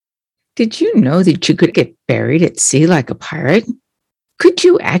Did you know that you could get buried at sea like a pirate? Could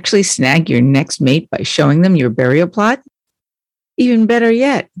you actually snag your next mate by showing them your burial plot? Even better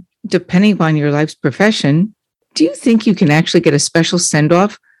yet, depending upon your life's profession, do you think you can actually get a special send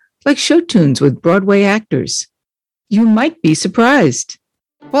off like show tunes with Broadway actors? You might be surprised.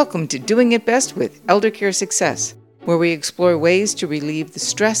 Welcome to Doing It Best with Elder Care Success, where we explore ways to relieve the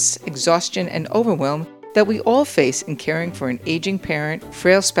stress, exhaustion, and overwhelm that we all face in caring for an aging parent,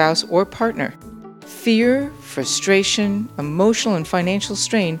 frail spouse, or partner. Fear, frustration, emotional and financial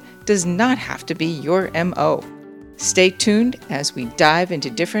strain does not have to be your MO. Stay tuned as we dive into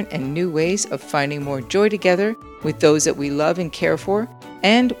different and new ways of finding more joy together with those that we love and care for,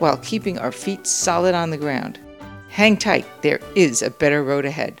 and while keeping our feet solid on the ground. Hang tight, there is a better road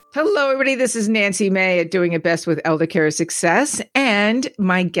ahead. Hello, everybody. This is Nancy May at Doing It Best with Elder Care Success. And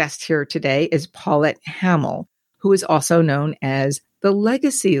my guest here today is Paulette Hamill, who is also known as the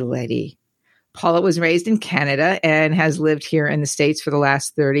Legacy Lady. Paulette was raised in Canada and has lived here in the States for the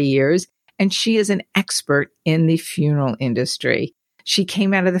last 30 years. And she is an expert in the funeral industry. She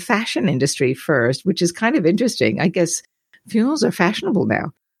came out of the fashion industry first, which is kind of interesting. I guess funerals are fashionable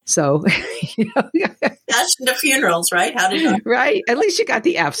now. So, fashion to funerals, right? How did you? Right. At least you got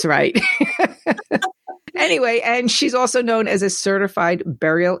the F's right. Anyway, and she's also known as a certified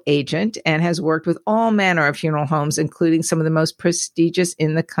burial agent and has worked with all manner of funeral homes, including some of the most prestigious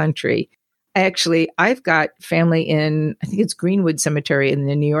in the country. Actually, I've got family in, I think it's Greenwood Cemetery in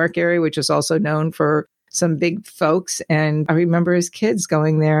the New York area, which is also known for some big folks. And I remember as kids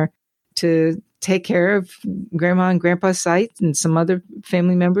going there to take care of grandma and grandpa's site and some other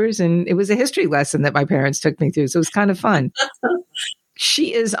family members. And it was a history lesson that my parents took me through. So it was kind of fun.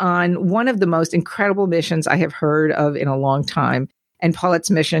 She is on one of the most incredible missions I have heard of in a long time. And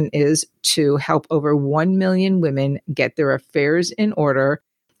Paulette's mission is to help over 1 million women get their affairs in order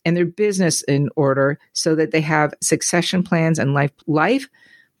and their business in order so that they have succession plans and life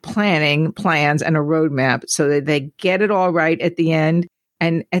planning plans and a roadmap so that they get it all right at the end.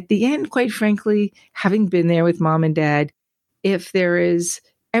 And at the end, quite frankly, having been there with mom and dad, if there is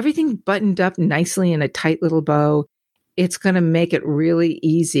everything buttoned up nicely in a tight little bow, it's going to make it really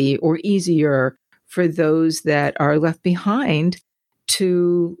easy or easier for those that are left behind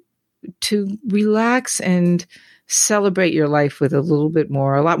to relax and celebrate your life with a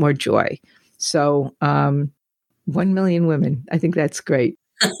lot more joy. So 1 million women, I think that's great.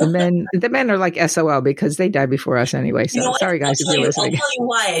 The men are like SOL because they died before us anyway. So sorry, guys, if you're listening. I'll tell you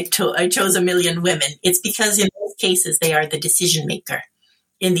why I chose 1 million women. It's because in most cases, they are the decision maker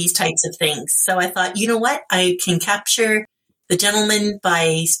in these types of things. So I thought, you know what? I can capture the gentleman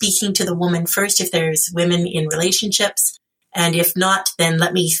by speaking to the woman first if there's women in relationships. And if not, then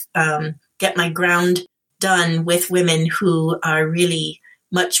let me get my ground done with women who are really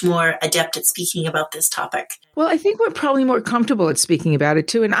much more adept at speaking about this topic. Well, I think we're probably more comfortable at speaking about it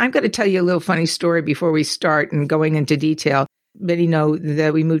too. And I'm going to tell you a little funny story before we start and going into detail. Many know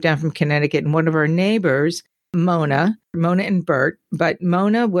that we moved down from Connecticut and one of our neighbors, Mona and Bert, but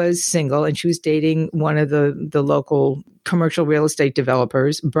Mona was single and she was dating one of the local commercial real estate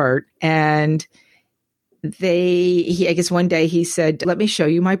developers, Bert. And I guess one day he said, let me show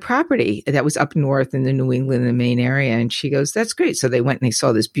you my property that was up north in the New England, the Maine area. And she goes, that's great. So they went and they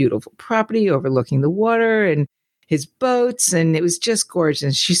saw this beautiful property overlooking the water and his boats. And it was just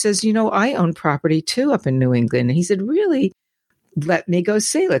gorgeous. She says, I own property too up in New England. And he said, really? Let me go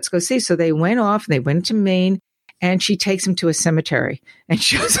see. Let's go see. So they went off and they went to Maine and she takes him to a cemetery and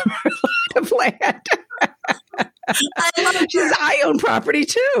shows him her lot of land. She says, I own property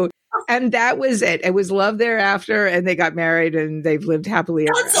too. And that was it. It was love thereafter, and they got married, and they've lived happily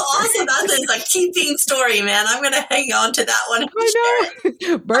ever after. That's awesome. That is a keeping story, man. I'm going to hang on to that one. I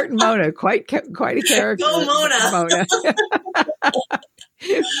know. Bert and Mona, quite a character. Go Mona.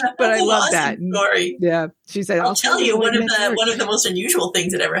 But I love awesome that story. Yeah, she said, I'll tell you one of the most unusual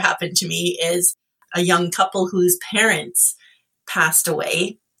things that ever happened to me is a young couple whose parents passed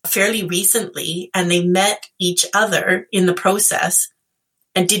away fairly recently, and they met each other in the process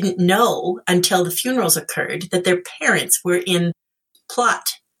and didn't know until the funerals occurred that their parents were in plot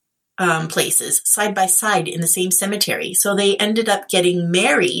places side by side in the same cemetery. So they ended up getting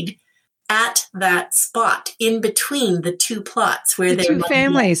married at that spot in between the two plots where they two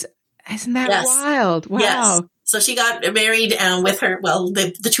families. Isn't that wild? Wow. Yes. So she got married with her. Well,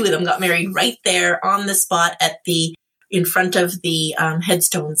 the two of them got married right there on the spot in front of the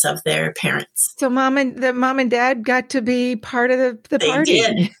headstones of their parents. So mom and dad got to be part of the party.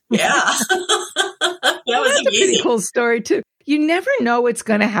 They did. Yeah. That was amazing. A pretty cool story too. You never know what's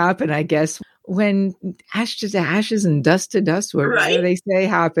going to happen, I guess, when ashes to ashes and dust to dust, whatever they say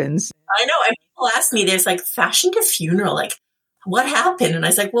happens. I know. And people ask me, there's like fashion to funeral, like what happened? And I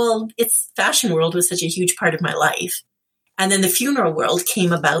was like, well, it's fashion world was such a huge part of my life. And then the funeral world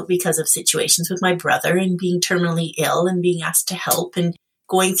came about because of situations with my brother and being terminally ill and being asked to help and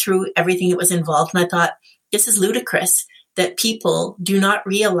going through everything that was involved. And I thought, this is ludicrous that people do not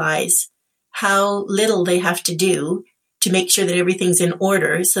realize how little they have to do to make sure that everything's in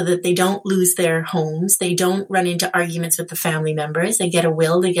order so that they don't lose their homes. They don't run into arguments with the family members. They get a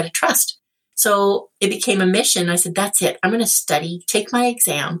will, they get a trust. So it became a mission. I said, that's it. I'm going to study, take my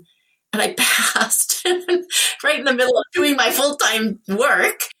exam. And I passed right in the middle of doing my full-time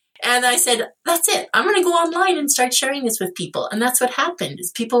work. And I said, that's it. I'm going to go online and start sharing this with people. And that's what happened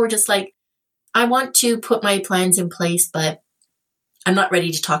is people were just like, I want to put my plans in place, but I'm not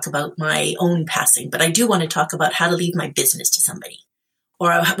ready to talk about my own passing. But I do want to talk about how to leave my business to somebody.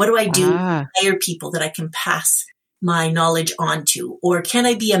 Or what do I do to hire people that I can pass my knowledge on to? Or can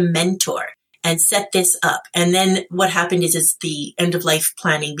I be a mentor and set this up? And then what happened is the end of life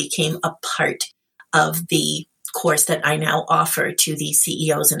planning became a part of the course that I now offer to the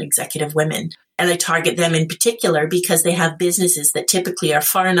CEOs and executive women. And I target them in particular because they have businesses that typically are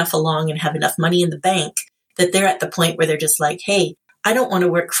far enough along and have enough money in the bank that they're at the point where they're just like, hey, I don't want to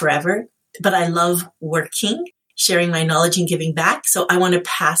work forever, but I love working, sharing my knowledge and giving back. So I want to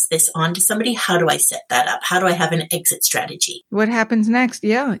pass this on to somebody. How do I set that up? How do I have an exit strategy? What happens next?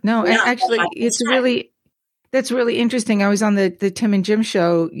 Yeah, no, yeah, actually, that's really interesting. I was on the Tim and Jim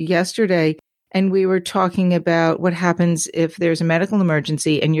show yesterday, and we were talking about what happens if there's a medical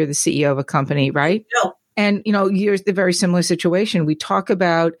emergency and you're the CEO of a company, right? No. And, here's the very similar situation. We talk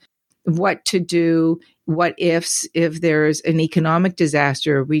about what to do, what ifs, if there's an economic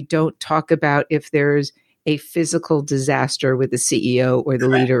disaster. We don't talk about if there's a physical disaster with the CEO or the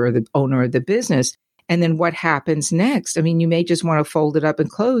leader or the owner of the business. And then what happens next? I mean, you may just want to fold it up and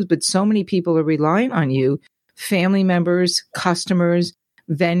close, but so many people are relying on you, family members, customers,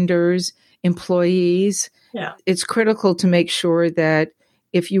 vendors, employees. Yeah. It's critical to make sure that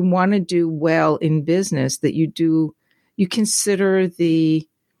if you want to do well in business, that you consider the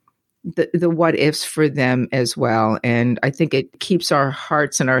what ifs for them as well. And I think it keeps our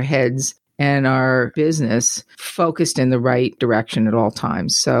hearts and our heads and our business focused in the right direction at all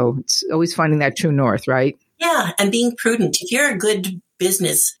times. So it's always finding that true north, right? Yeah. And being prudent. If you're a good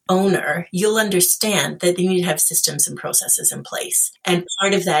business owner, you'll understand that you need to have systems and processes in place. And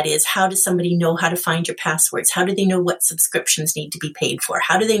part of that is, how does somebody know how to find your passwords? How do they know what subscriptions need to be paid for?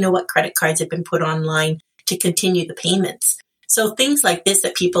 How do they know what credit cards have been put online to continue the payments? So things like this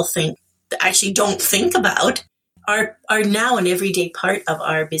that people actually don't think about are now an everyday part of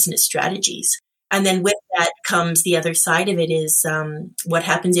our business strategies. And then with that comes the other side of it is what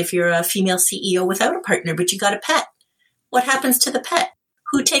happens if you're a female CEO without a partner, but you got a pet? What happens to the pet?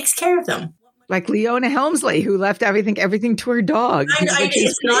 Who takes care of them? Like Leona Helmsley, who left everything to her dog.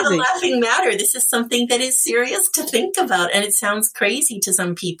 It's not a laughing matter. This is something that is serious to think about. And it sounds crazy to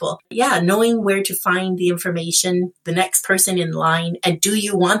some people. Yeah, knowing where to find the information, the next person in line, and do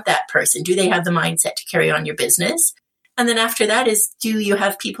you want that person? Do they have the mindset to carry on your business? And then after that is, do you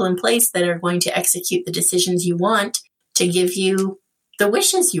have people in place that are going to execute the decisions you want to give you the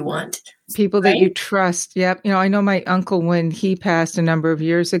wishes you want? People that you trust. Yep. I know my uncle, when he passed a number of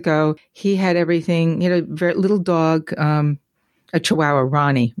years ago, he had everything. He had a very little dog, a Chihuahua,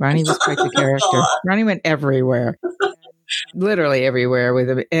 Ronnie. Ronnie was quite the character. Ronnie went everywhere, literally everywhere with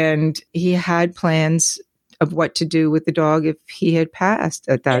him. And he had plans of what to do with the dog if he had passed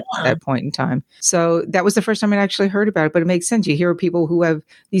at that point in time. So that was the first time I actually heard about it, but it makes sense. You hear people who have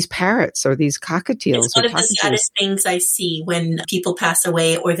these parrots or these cockatiels. It's one of the saddest things I see when people pass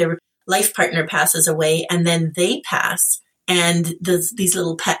away or their life partner passes away and then they pass, and these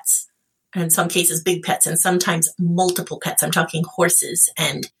little pets, in some cases big pets, and sometimes multiple pets. I'm talking horses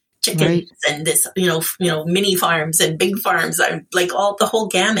and chickens and this, mini farms and big farms. I'm like the whole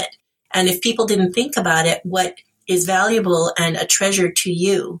gamut. And if people didn't think about it, what is valuable and a treasure to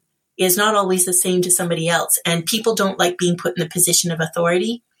you is not always the same to somebody else. And people don't like being put in the position of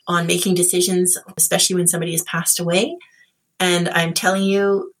authority on making decisions, especially when somebody has passed away. And I'm telling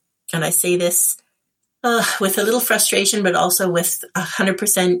you, and I say this with a little frustration, but also with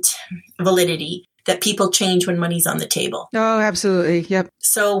 100% validity, that people change when money's on the table. Oh, absolutely. Yep.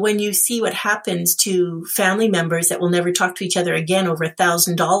 So when you see what happens to family members that will never talk to each other again over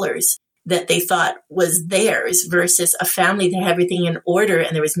 $1,000 that they thought was theirs versus a family that had everything in order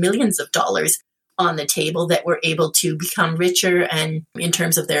and there was millions of dollars on the table that were able to become richer and in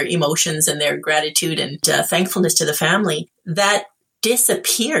terms of their emotions and their gratitude and thankfulness to the family, that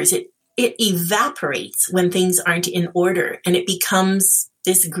disappears. It it evaporates when things aren't in order, and it becomes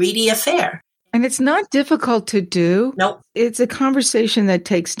this greedy affair. And it's not difficult to do. Nope. It's a conversation that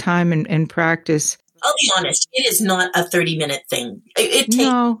takes time and practice. I'll be honest, it is not a 30-minute thing.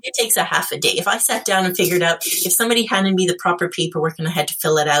 It takes a half a day. If I sat down and figured out, if somebody handed me the proper paperwork and I had to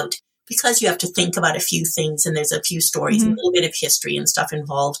fill it out, because you have to think about a few things and there's a few stories, a little bit of history and stuff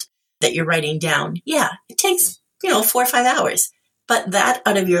involved that you're writing down. Yeah, it takes, 4 or 5 hours. But that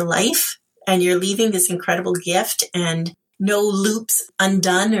out of your life, and you're leaving this incredible gift, and no loops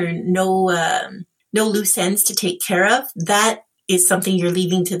undone or no loose ends to take care of, that is something you're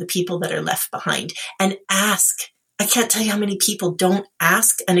leaving to the people that are left behind. And ask. I can't tell you how many people don't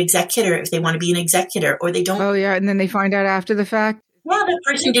ask an executor if they want to be an executor, or they don't. Oh, yeah. And then they find out after the fact. Well, that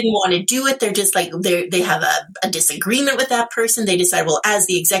person didn't want to do it. They're just like, they have a disagreement with that person. They decide, well, as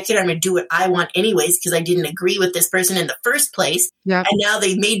the executor, I'm going to do what I want anyways, because I didn't agree with this person in the first place. Yep. And now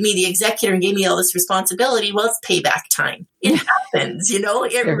they've made me the executor and gave me all this responsibility. Well, it's payback time. It happens, it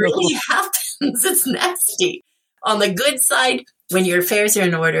really happens. It's nasty. On the good side, when your affairs are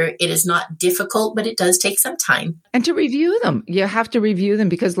in order, it is not difficult, but it does take some time. And to review them. You have to review them,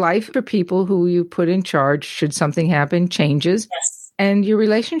 because life for people who you put in charge, should something happen, changes. Yes. And your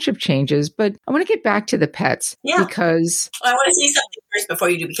relationship changes. But I want to get back to the pets because... Well, I want to say something first before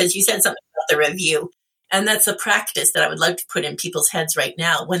you do, because you said something about the review. And that's a practice that I would love to put in people's heads right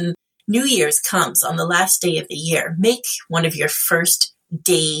now. When New Year's comes on the last day of the year, make one of your first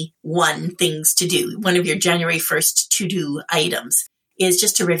day one things to do. One of your January 1st to-do items is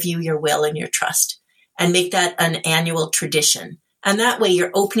just to review your will and your trust, and make that an annual tradition. And that way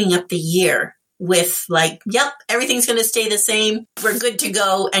you're opening up the year with like, yep, everything's going to stay the same. We're good to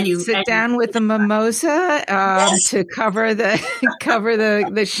go. And you sit down with the mimosa to cover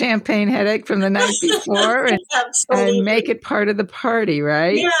the champagne headache from the night before, and make it part of the party,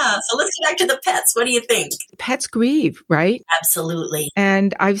 right? Yeah. So let's get back to the pets. What do you think? Pets grieve, right? Absolutely.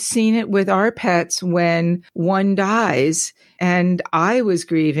 And I've seen it with our pets when one dies. And I was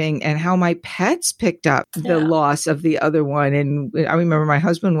grieving, and how my pets picked up the loss of the other one. And I remember my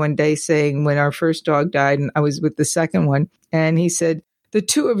husband one day saying, when our first dog died and I was with the second one, and he said, the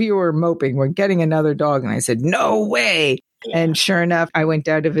two of you are moping, we're getting another dog. And I said, no way. Yeah. And sure enough, I went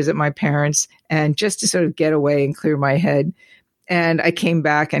down to visit my parents, and just to sort of get away and clear my head. And I came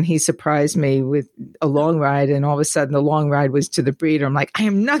back, and he surprised me with a long ride. And all of a sudden the long ride was to the breeder. I'm like, I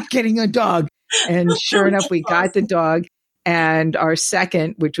am not getting a dog. And sure enough, we got the dog. And our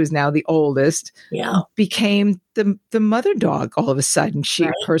second, which was now the oldest, became the mother dog all of a sudden.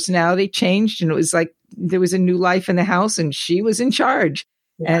 Her personality changed, and it was like there was a new life in the house, and she was in charge.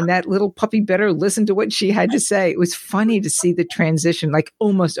 Yeah. And that little puppy better listened to what she had to say. It was funny to see the transition, like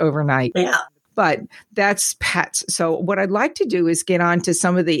almost overnight. Yeah. But that's pets. So what I'd like to do is get on to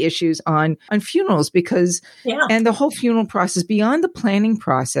some of the issues on funerals, because, and the whole funeral process, beyond the planning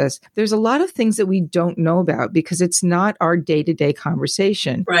process, there's a lot of things that we don't know about because it's not our day-to-day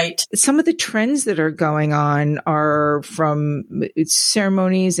conversation. Right. Some of the trends that are going on are from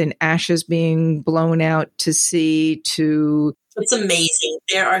ceremonies and ashes being blown out to sea to... It's amazing.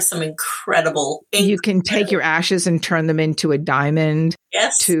 There are some incredible... You can take your ashes and turn them into a diamond.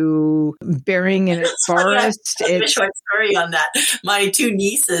 Yes. To burying in a forest. I have a short story on that. My two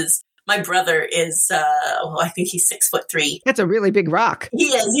nieces, my brother is, I think he's 6'3". That's a really big rock. He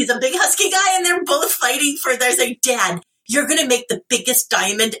is. He's a big husky guy, and they're both fighting for... They're saying, Dad, you're going to make the biggest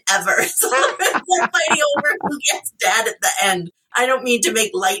diamond ever. So they're fighting over who gets Dad at the end. I don't mean to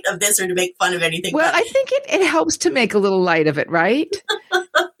make light of this or to make fun of anything. Well, I think it helps to make a little light of it, right?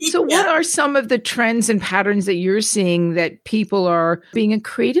 So what are some of the trends and patterns that you're seeing that people are being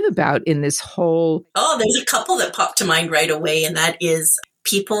creative about in this whole... Oh, there's a couple that pop to mind right away, and that is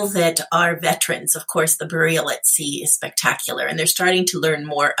people that are veterans. Of course, the burial at sea is spectacular, and they're starting to learn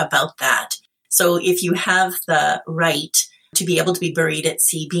more about that. So if you have the right to be able to be buried at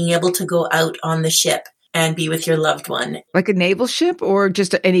sea, being able to go out on the ship and be with your loved one. Like a naval ship or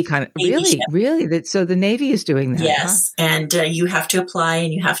just any kind of... Navy ship. Really? So the Navy is doing that. Yes. Huh? And you have to apply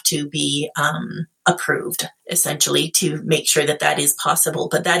and you have to be approved, essentially, to make sure that that is possible.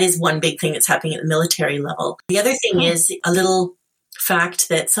 But that is one big thing that's happening at the military level. The other thing is a little fact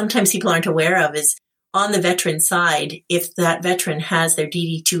that sometimes people aren't aware of is on the veteran side, if that veteran has their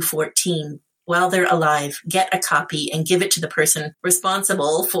DD-214 while they're alive, get a copy and give it to the person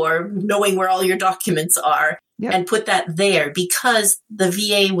responsible for knowing where all your documents are and put that there, because the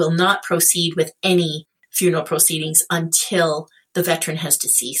VA will not proceed with any funeral proceedings until the veteran has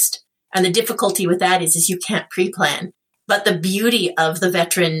deceased. And the difficulty with that is you can't pre-plan. But the beauty of the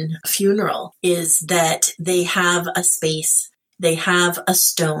veteran funeral is that they have a space, they have a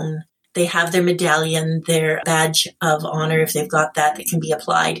stone, They have their medallion, their badge of honor, if they've got that can be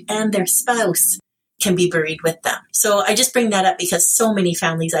applied, and their spouse can be buried with them. So I just bring that up because so many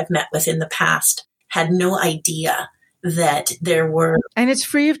families I've met with in the past had no idea that there were. And it's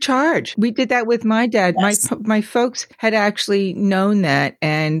free of charge. We did that with my dad. Yes. My folks had actually known that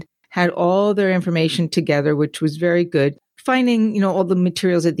and had all their information together, which was very good. Finding, all the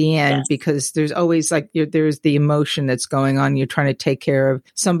materials at the end, Yes. because there's always there's the emotion that's going on. You're trying to take care of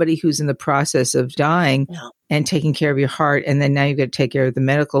somebody who's in the process of dying and taking care of your heart. And then now you've got to take care of the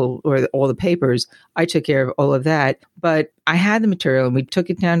medical or all the papers. I took care of all of that, but I had the material and we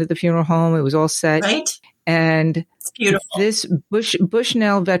took it down to the funeral home. It was all set. Right. And it's beautiful. This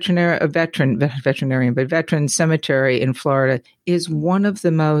Bushnell veteran cemetery in Florida is one of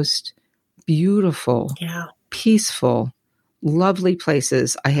the most beautiful, peaceful, lovely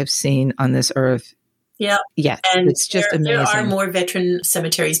places I have seen on this earth. Yeah. Yeah. And it's just amazing. There are more veteran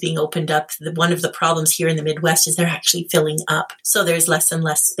cemeteries being opened up. One of the problems here in the Midwest is they're actually filling up. So there's less and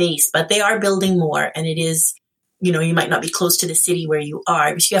less space, but they are building more. And it is, you might not be close to the city where you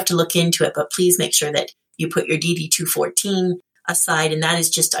are, but you have to look into it. But please make sure that you put your DD 214 aside. And that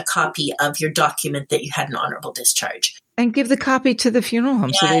is just a copy of your document that you had an honorable discharge. And give the copy to the funeral home.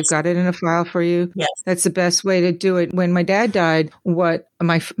 Yes. So they've got it in a file for you. Yes. That's the best way to do it. When my dad died, what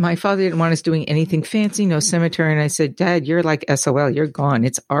my father didn't want us doing anything fancy, no cemetery. And I said, Dad, you're like SOL. You're gone.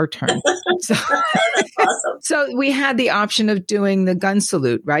 It's our turn. So, that's awesome. So we had the option of doing the gun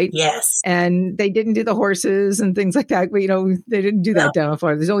salute, right? Yes. And they didn't do the horses and things like that. But, they didn't do that down in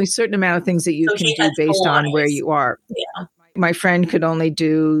Florida. There's only a certain amount of things that you can do based on where you are. Yeah. My friend could only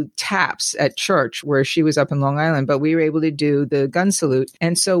do taps at church where she was up in Long Island, but we were able to do the gun salute.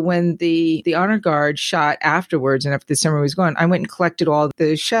 And so when the honor guard shot afterwards and after the ceremony was gone, I went and collected all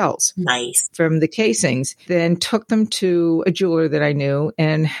the shells from the casings, then took them to a jeweler that I knew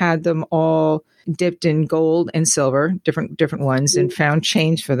and had them all dipped in gold and silver, different ones, and found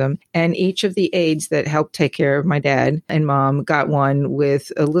change for them. And each of the aides that helped take care of my dad and mom got one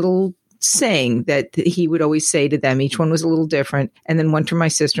with a little saying that he would always say to them. Each one was a little different. And then one to my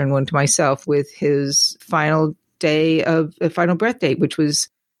sister and one to myself with his final breath date, which was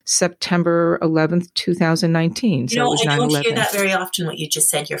September 11th, 2019. So it was 9/11. I don't hear that very often, what you just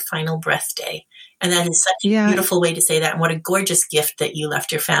said, your final breath day. And that is such a beautiful way to say that. And what a gorgeous gift that you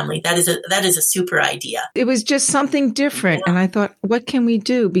left your family. That is a super idea. It was just something different. And I thought, what can we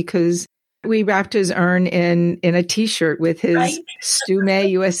do? Because we wrapped his urn in a T-shirt with his Stu May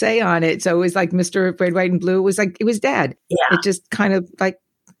USA on it. So it was like Mr. Red, White, and Blue. It was like, it was Dad. Yeah. It just kind of like.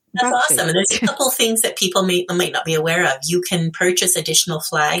 That's awesome. And there's a couple of things that people might not be aware of. You can purchase additional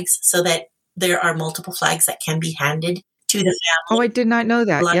flags so that there are multiple flags that can be handed to the family. Oh, I did not know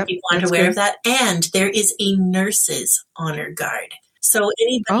that. A lot of people aren't aware of that. And there is a nurse's honor guard. So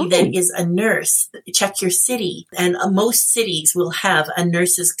anybody that is a nurse, check your city. And most cities will have a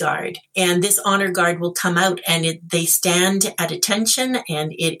nurse's guard. And this honor guard will come out and they stand at attention.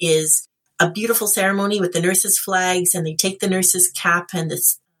 And it is a beautiful ceremony with the nurse's flags. And they take the nurse's cap and the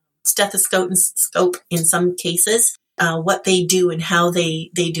stethoscope in some cases. What they do and how they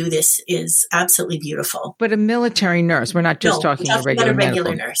do this is absolutely beautiful. But a military nurse. We're not just talking a regular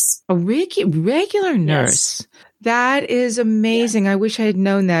nurse. A regular nurse. Yes. That is amazing. Yeah. I wish I had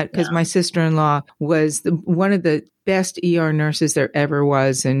known that because my sister-in-law was one of the best ER nurses there ever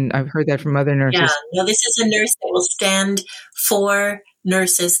was. And I've heard that from other nurses. Yeah, this is a nurse that will stand for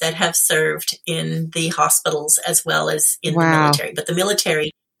nurses that have served in the hospitals as well as in the military. But the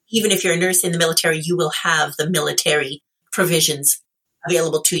military, even if you're a nurse in the military, you will have the military provisions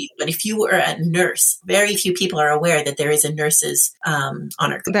available to you. But if you are a nurse, very few people are aware that there is a nurse's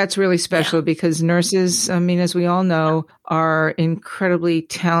honor. That's really special because nurses, as we all know, are incredibly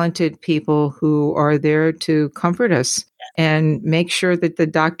talented people who are there to comfort us and make sure that the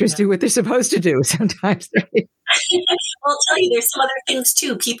doctors do what they're supposed to do sometimes. Right? I'll tell you, there's some other things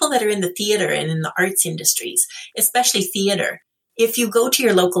too. People that are in the theater and in the arts industries, especially theater, if you go to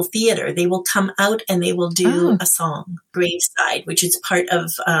your local theater, they will come out and they will do a song, Graveside, which is part of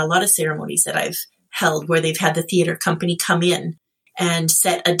a lot of ceremonies that I've held where they've had the theater company come in and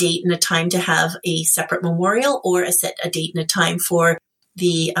set a date and a time to have a separate memorial or set a date and a time for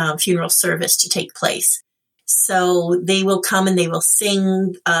the funeral service to take place. So they will come and they will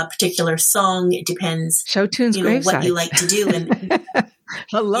sing a particular song. It depends, Show tunes, Graveside. What you like to do. And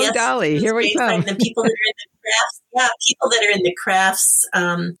hello, Dolly. Here we come. And people that are in the crafts, people that are in the crafts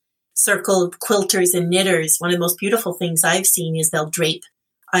circle, quilters and knitters. One of the most beautiful things I've seen is they'll drape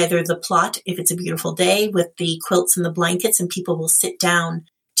either the plot, if it's a beautiful day, with the quilts and the blankets, and people will sit down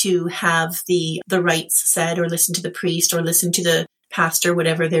to have the rites said, or listen to the priest, or listen to pastor,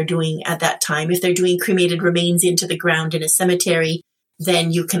 whatever they're doing at that time. If they're doing cremated remains into the ground in a cemetery,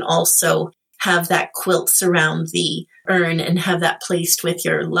 then you can also have that quilt surround the urn and have that placed with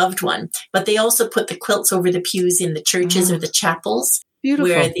your loved one. But they also put the quilts over the pews in the churches or the chapels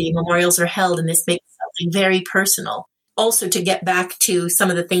where the memorials are held, and this makes something very personal. Also, to get back to some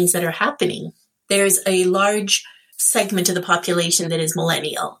of the things that are happening, there's a large segment of the population that is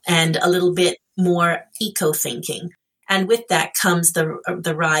millennial and a little bit more eco-thinking. And with that comes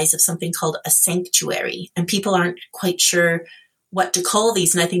the rise of something called a sanctuary. And people aren't quite sure what to call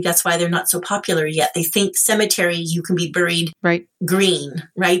these. And I think that's why they're not so popular yet. They think cemetery, you can be buried green,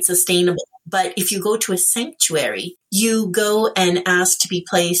 right? Sustainable. But if you go to a sanctuary, you go and ask to be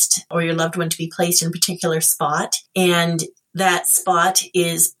placed, or your loved one to be placed in a particular spot. And that spot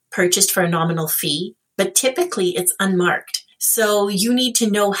is purchased for a nominal fee, but typically it's unmarked. So you need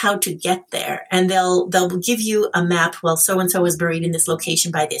to know how to get there, and they'll give you a map. Well, so-and-so is buried in this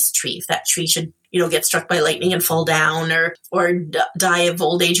location by this tree. If that tree should, get struck by lightning and fall down or die of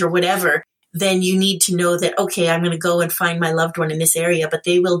old age or whatever, then you need to know that, okay, I'm going to go and find my loved one in this area, but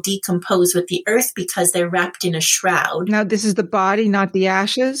they will decompose with the earth because they're wrapped in a shroud. Now, this is the body, not the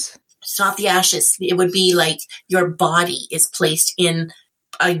ashes? It's not the ashes. It would be like your body is placed in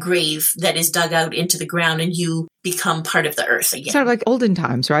a grave that is dug out into the ground and you become part of the earth again. Sort of like olden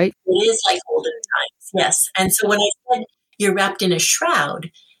times, right? It is like olden times, yes. And so when I said you're wrapped in a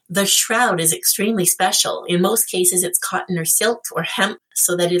shroud, the shroud is extremely special. In most cases, it's cotton or silk or hemp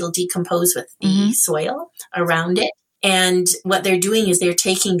so that it'll decompose with the soil around it. And what they're doing is they're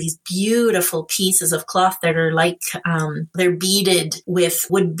taking these beautiful pieces of cloth that are like, they're beaded with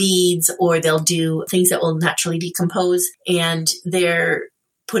wood beads, or they'll do things that will naturally decompose. And they're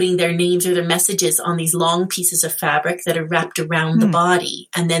putting their names or their messages on these long pieces of fabric that are wrapped around the body.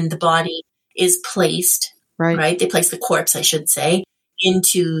 And then the body is placed, right? They place the corpse, I should say,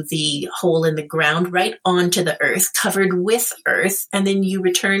 into the hole in the ground, right onto the earth, covered with earth, and then you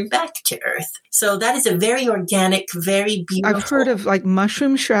return back to earth. So that is a very organic, very beautiful. I've heard of like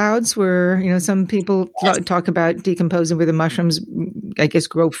mushroom shrouds where, some people talk about decomposing where the mushrooms, I guess,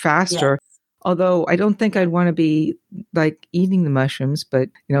 grow faster. Yes. Although I don't think I'd want to be like eating the mushrooms, but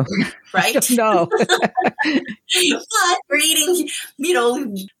right? I don't know. But we're eating,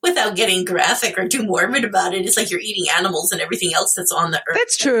 without getting graphic or too morbid about it, it's like you're eating animals and everything else that's on the earth.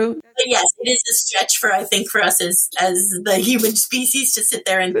 That's true. But yes, it is a stretch for us as the human species to sit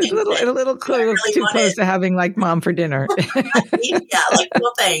there and think a little close, too close to having like mom for dinner. Yeah, like,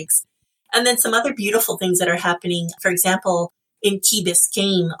 well, thanks. And then some other beautiful things that are happening, for example, in Key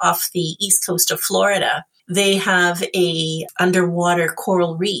Biscayne off the east coast of Florida, they have a underwater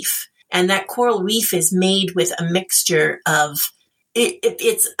coral reef. And that coral reef is made with a mixture of,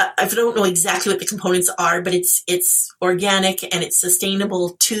 it's I don't know exactly what the components are, but it's organic and it's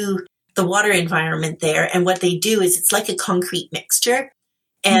sustainable to the water environment there. And what they do is it's like a concrete mixture.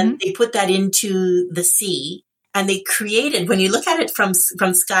 And they put that into the sea. And they created, when you look at it from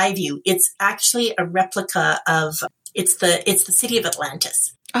sky view, it's actually a replica of, it's the city of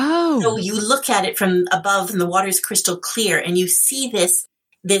Atlantis. Oh. So you look at it from above and the water is crystal clear and you see this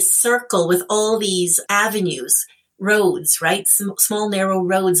circle with all these avenues, roads, right? Small, narrow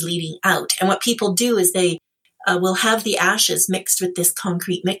roads leading out. And what people do is they will have the ashes mixed with this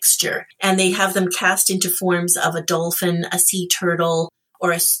concrete mixture, and they have them cast into forms of a dolphin, a sea turtle,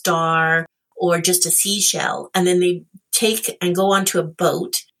 or a star, or just a seashell. And then they take and go onto a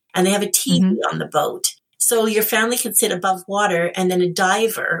boat, and they have a TV on the boat. So your family can sit above water, and then a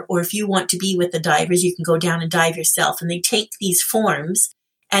diver, or if you want to be with the divers, you can go down and dive yourself. And they take these forms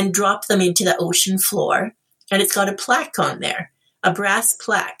and drop them into the ocean floor. And it's got a plaque on there, a brass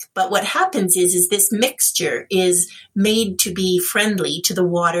plaque. But what happens is this mixture is made to be friendly to the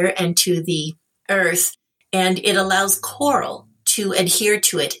water and to the earth. And it allows coral to adhere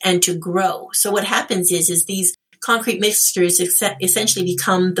to it and to grow. So what happens is these concrete mixtures essentially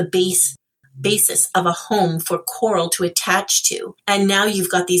become the basis of a home for coral to attach to. And now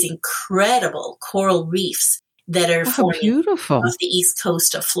you've got these incredible coral reefs that are beautiful off the east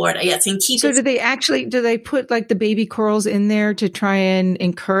coast of Florida. Yeah, it's in Key Biscayne. So do they put like the baby corals in there to try and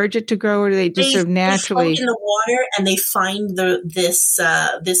encourage it to grow, or do they just sort of naturally they float in the water and they find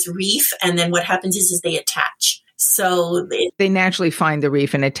this reef, and then what happens is they attach. So they naturally find the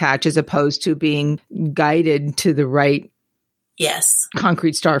reef and attach, as opposed to being guided to the right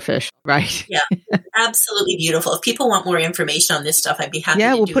concrete starfish, right? Yeah, absolutely beautiful. If people want more information on this stuff, I'd be happy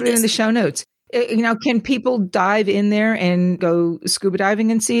to we'll put it in the show notes. Can people dive in there and go scuba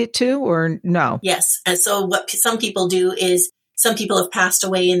diving and see it too, or no? Yes. And so what some people do is, some people have passed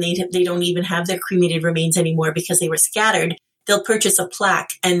away and they don't even have their cremated remains anymore because they were scattered. they'll purchase a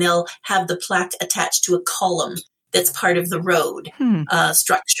plaque and they'll have the plaque attached to a column that's part of the road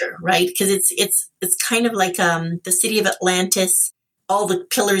structure, right? Because it's kind of like the city of Atlantis, all the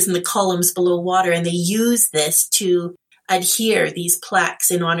pillars and the columns below water, and they use this to adhere these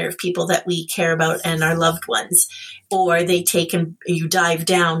plaques in honor of people that we care about and our loved ones. Or they take and you dive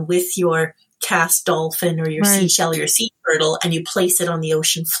down with your cast dolphin or your seashell or your sea turtle, and you place it on the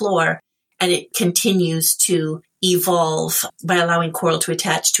ocean floor, and it continues to evolve by allowing coral to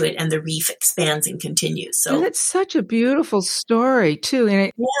attach to it, and the reef expands and continues. So that's such a beautiful story too.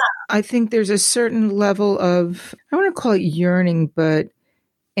 And I think there's a certain level of, I don't want to call it yearning, but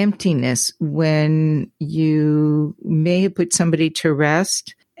emptiness when you may have put somebody to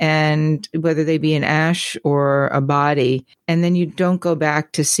rest, and whether they be an ash or a body, and then you don't go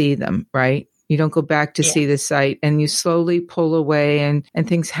back to see them, right? You don't go back to see the site, and you slowly pull away, and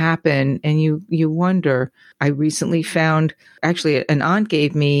things happen, and you wonder. I recently found, actually, an aunt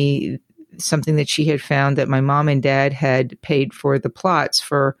gave me something that she had found that my mom and dad had paid for the plots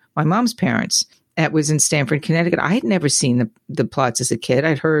for my mom's parents. That was in Stamford, Connecticut. I had never seen the plots as a kid.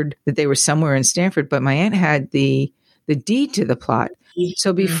 I'd heard that they were somewhere in Stamford, but my aunt had the deed to the plot.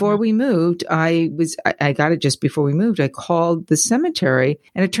 So before we moved, I got it just before we moved. I called the cemetery,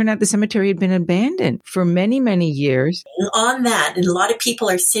 and it turned out the cemetery had been abandoned for many, many years. On that, and a lot of people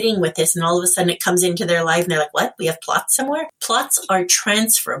are sitting with this, and all of a sudden it comes into their life, and they're like, what? We have plots somewhere? Plots are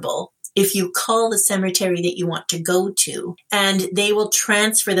transferable. If you call the cemetery that you want to go to, and they will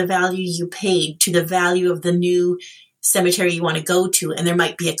transfer the value you paid to the value of the new cemetery you want to go to, and there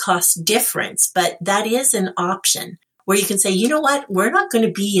might be a cost difference, but that is an option where you can say, you know what, we're not going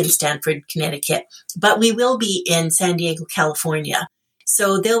to be in Stamford, Connecticut, but we will be in San Diego, California.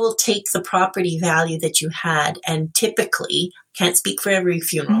 So they will take the property value that you had, and typically, can't speak for every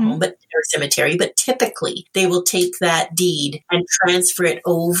funeral home or cemetery, but typically they will take that deed and transfer it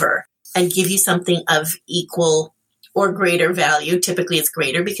over and give you something of equal or greater value. Typically it's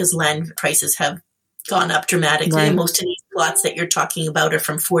greater because land prices have gone up dramatically. Right. And most of these plots that you're talking about are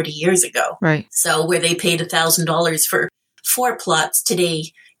from 40 years ago. Right. So where they paid $1,000 for 4 plots, today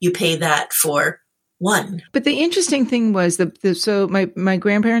you pay that for 1. But the interesting thing was so my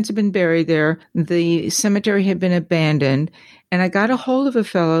grandparents had been buried there. The cemetery had been abandoned. And I got a hold of a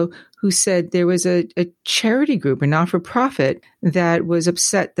fellow who said there was a charity group, a not-for-profit, that was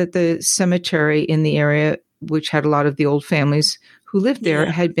upset that the cemetery in the area, which had a lot of the old families who lived there,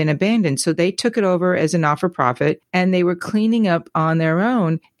 had been abandoned. So they took it over as a not-for-profit, and they were cleaning up on their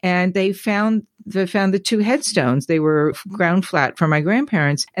own. And they found the 2 headstones. They were ground flat for my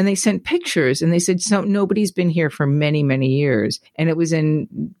grandparents, and they sent pictures, and they said, so nobody's been here for many, many years. And it was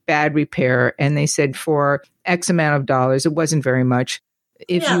in bad repair. And they said for X amount of dollars, it wasn't very much.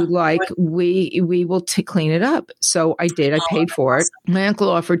 If you like, we will clean it up. So I did. I paid for it. My uncle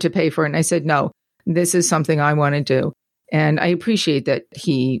offered to pay for it. And I said, no, this is something I want to do. And I appreciate that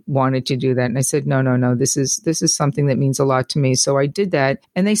he wanted to do that. And I said, no, this is something that means a lot to me. So I did that.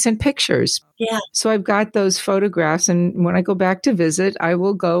 And they sent pictures. Yeah. So I've got those photographs. And when I go back to visit, I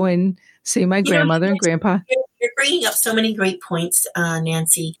will go and see my grandmother and grandpa. You're bringing up so many great points,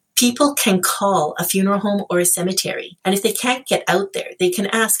 Nancy. People can call a funeral home or a cemetery. And if they can't get out there, they can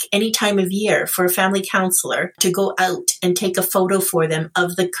ask any time of year for a family counselor to go out and take a photo for them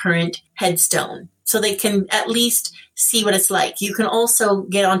of the current headstone, so they can at least see what it's like. You can also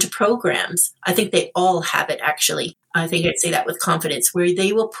get onto programs. I think they all have it, actually. I think I'd say that with confidence, where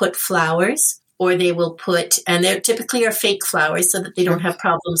they will put flowers, or they will put, and they typically are fake flowers so that they don't have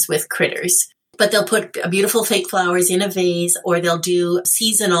problems with critters. But they'll put beautiful fake flowers in a vase, or they'll do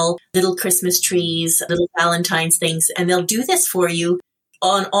seasonal little Christmas trees, little Valentine's things. And they'll do this for you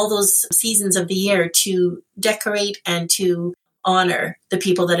on all those seasons of the year to decorate and to honor the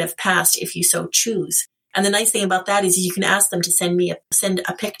people that have passed if you so choose. And the nice thing about that is you can ask them to send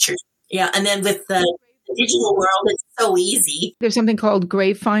a picture. Yeah. And then with the digital world, it's so easy. There's something called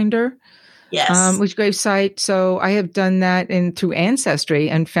Gravefinder. Yes. Which gravesite. So I have done that through Ancestry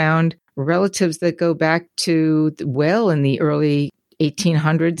and found relatives that go back to in the early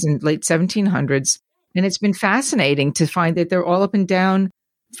 1800s and late 1700s. And it's been fascinating to find that they're all up and down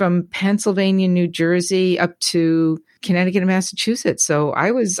from Pennsylvania, New Jersey, up to Connecticut and Massachusetts. So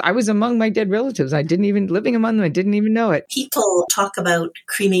I was among my dead relatives. Living among them. I didn't even know it. People talk about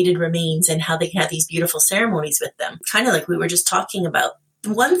cremated remains and how they can have these beautiful ceremonies with them, kind of like we were just talking about.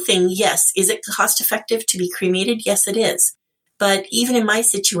 One thing, yes, is it cost effective to be cremated? Yes, it is. But even in my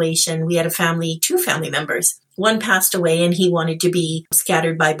situation, we had 2 family members. One passed away and he wanted to be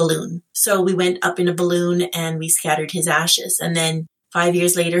scattered by balloon. So we went up in a balloon and we scattered his ashes. And then 5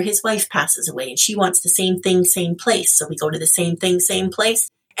 years later, his wife passes away and she wants the same thing, same place. So we go to the same thing, same place.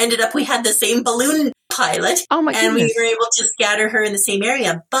 Ended up, we had the same balloon pilot. Oh my and goodness. we were able to scatter her in the same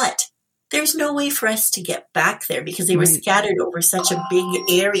area. But there's no way for us to get back there because they were scattered over such a big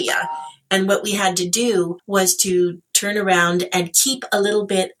area. And what we had to do was to turn around and keep a little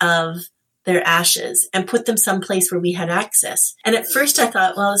bit of their ashes and put them someplace where we had access. And at first I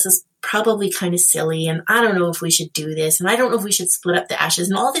thought, well, this is probably kind of silly. And I don't know if we should do this. And I don't know if we should split up the ashes.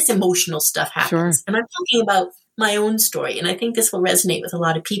 And all this emotional stuff happens. Sure. And I'm talking about my own story. And I think this will resonate with a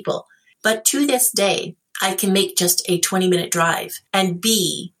lot of people. But to this day, I can make just a 20-minute drive and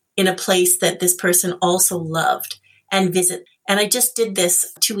be in a place that this person also loved and visit. And I just did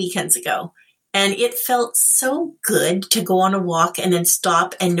this 2 weekends ago. And it felt so good to go on a walk and then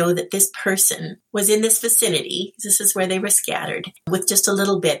stop and know that this person was in this vicinity. This is where they were scattered with just a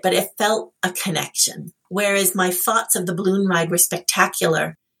little bit, but it felt a connection. Whereas my thoughts of the balloon ride were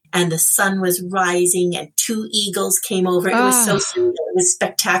spectacular and the sun was rising and 2 eagles came over. It was so surreal. It was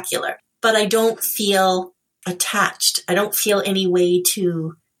spectacular. But I don't feel attached. I don't feel any way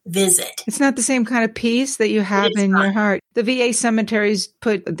to visit. It's not the same kind of peace that you have in your heart. The VA cemeteries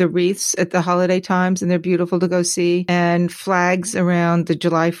put the wreaths at the holiday times, and they're beautiful to go see, and flags around the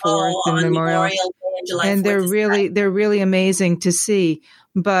July 4th and Memorial Day and July 4th. And they're really amazing to see.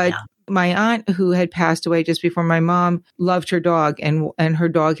 But my aunt, who had passed away just before my mom, loved her dog, and her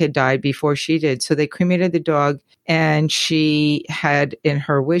dog had died before she did. So they cremated the dog, and she had in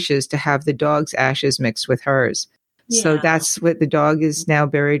her wishes to have the dog's ashes mixed with hers. Yeah. So that's what the dog is now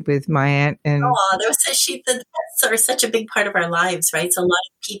buried with my aunt. And the pets are such a big part of our lives, right? So a lot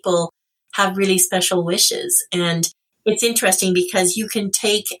of people have really special wishes. And it's interesting because you can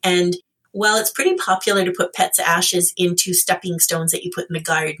take it's pretty popular to put pets' ashes into stepping stones that you put in the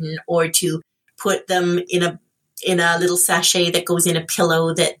garden, or to put them in a little sachet that goes in a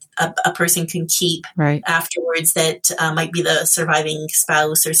pillow that a person can keep afterwards, that might be the surviving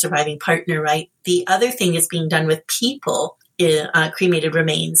spouse or surviving partner, right? The other thing that's being done with people, cremated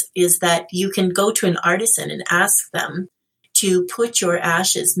remains, is that you can go to an artisan and ask them to put your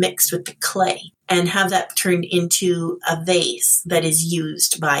ashes mixed with the clay and have that turned into a vase that is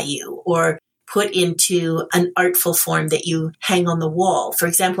used by you, or put into an artful form that you hang on the wall. For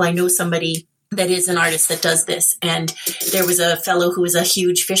example, I know somebody that is an artist that does this. And there was a fellow who was a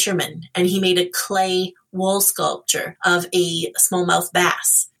huge fisherman, and he made a clay wall sculpture of a smallmouth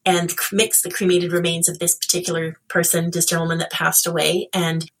bass and mixed the cremated remains of this particular person, this gentleman that passed away.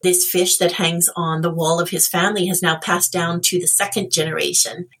 And this fish that hangs on the wall of his family has now passed down to the second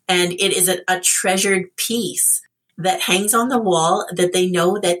generation. And it is a treasured piece that hangs on the wall, that they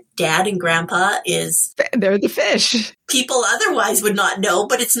know that dad and grandpa they're the fish. People otherwise would not know,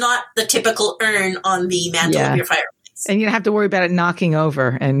 but it's not the typical urn on the mantle of your fireplace. And you don't have to worry about it knocking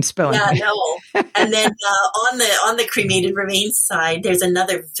over and spilling. Yeah, no. And then on the cremated remains side, there's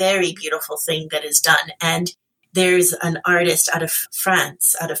another very beautiful thing that is done. And there's an artist out of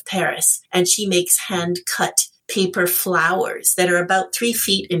France, out of Paris, and she makes hand-cut paper flowers that are about 3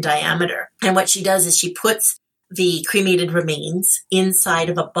 feet in diameter. And what she does is she puts the cremated remains inside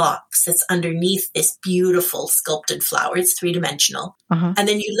of a box that's underneath this beautiful sculpted flower. It's 3-dimensional. And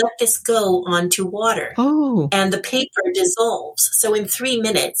then you let this go onto water. And the paper dissolves. So in 3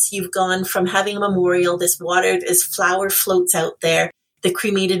 minutes, you've gone from having a memorial, this flower floats out there. The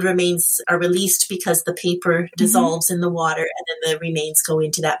cremated remains are released because the paper dissolves in the water, and then the remains go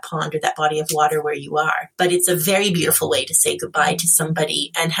into that pond or that body of water where you are. But it's a very beautiful way to say goodbye to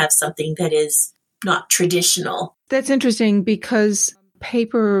somebody and have something that is not traditional. That's interesting, because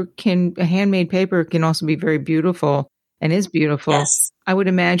handmade paper can also be very beautiful, and is beautiful. Yes. I would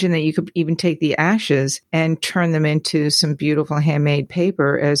imagine that you could even take the ashes and turn them into some beautiful handmade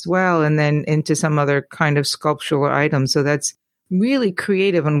paper as well, and then into some other kind of sculptural item. So that's really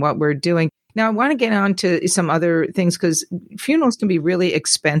creative in what we're doing. Now, I want to get on to some other things, because funerals can be really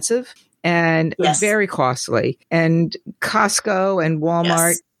expensive and very costly. And Costco and Walmart.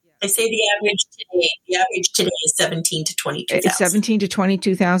 Yes. I say the average today is 17 to 22,000. It's 17 to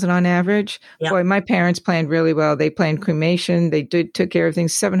 22,000 on average. Yep. Boy, my parents planned really well. They planned cremation. They took care of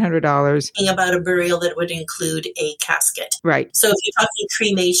things. $700. About a burial that would include a casket. Right. So if you're talking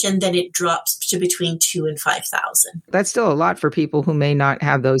cremation, then it drops to between $2,000 and $5,000. That's still a lot for people who may not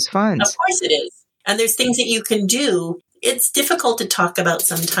have those funds. Of course it is. And there's things that you can do. It's difficult to talk about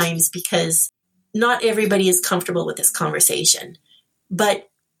sometimes because not everybody is comfortable with this conversation. But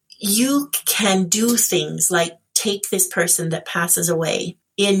you can do things like take this person that passes away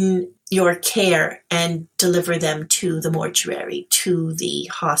in your care and deliver them to the mortuary, to the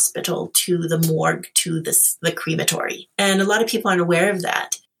hospital, to the morgue, to the crematory. And a lot of people aren't aware of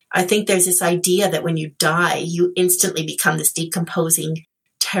that. I think there's this idea that when you die, you instantly become this decomposing,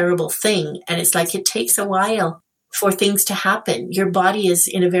 terrible thing. And it's like it takes a while for things to happen. Your body is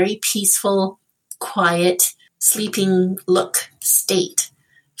in a very peaceful, quiet, sleeping look state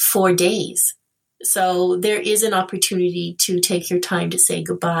for days. So there is an opportunity to take your time to say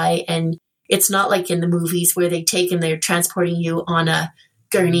goodbye. And it's not like in the movies where they're transporting you on a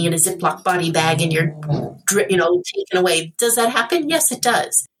gurney in a Ziploc body bag and you're, taken away. Does that happen? Yes, it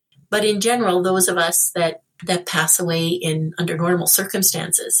does. But in general, those of us that pass away under normal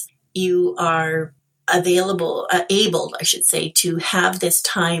circumstances, you are able, I should say, to have this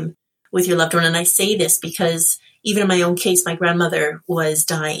time with your loved one. And I say this because even in my own case, my grandmother was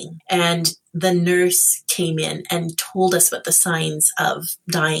dying and the nurse came in and told us what the signs of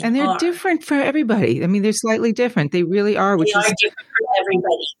dying are. And they're different for everybody. I mean, they're slightly different. They really are. They are different for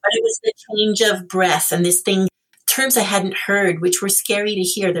everybody. But it was the change of breath and this thing, terms I hadn't heard, which were scary to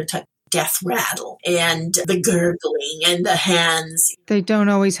hear. They're death rattle and the gurgling and the hands. They don't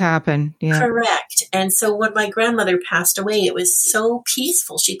always happen. Yeah. Correct. And so when my grandmother passed away, it was so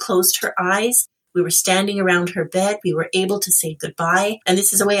peaceful. She closed her eyes. We were standing around her bed. We were able to say goodbye. And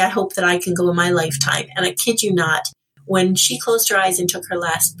this is a way I hope that I can go in my lifetime. And I kid you not, when she closed her eyes and took her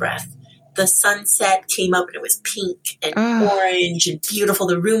last breath, the sunset came up and it was pink and orange and beautiful.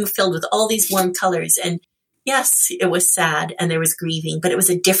 The room filled with all these warm colors. And yes, it was sad and there was grieving, but it was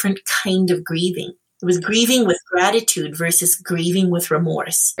a different kind of grieving. It was grieving with gratitude versus grieving with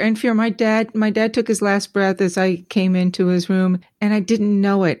remorse. And fear, my dad took his last breath as I came into his room, and I didn't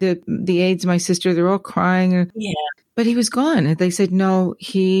know it. The aides, my sister, they're all crying. Yeah. But he was gone. And they said, no,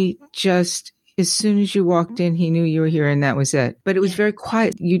 he just, as soon as you walked in, he knew you were here, and that was it. But it was very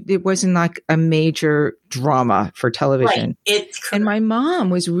quiet. It wasn't like a major drama for television. Right. And my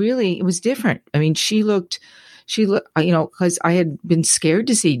mom it was different. I mean, she looked, because I had been scared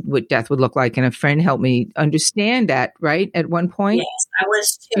to see what death would look like. And a friend helped me understand that, right? At one point. Yes, I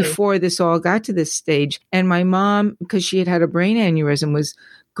was too. Before this all got to this stage. And my mom, because she had a brain aneurysm, was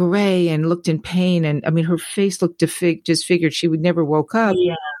gray and looked in pain. And I mean, her face looked disfigured. She would never woke up.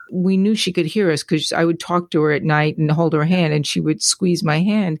 Yeah. We knew she could hear us because I would talk to her at night and hold her hand and she would squeeze my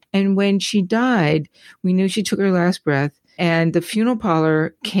hand. And when she died, we knew she took her last breath. And the funeral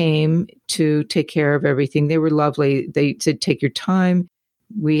parlor came to take care of everything. They were lovely. They said, take your time.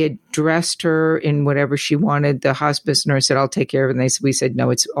 We had dressed her in whatever she wanted. The hospice nurse said, I'll take care of it. And we said, no,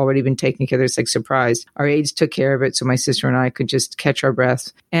 it's already been taken care of. It's like surprise. Our aides took care of it. So my sister and I could just catch our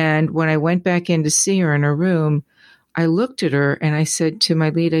breath. And when I went back in to see her in her room, I looked at her and I said to my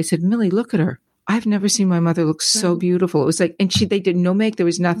lead, I said, Millie, look at her. I've never seen my mother look so beautiful. It was like, and they did no make, there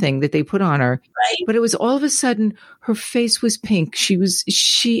was nothing that they put on her, right. But it was all of a sudden, her face was pink.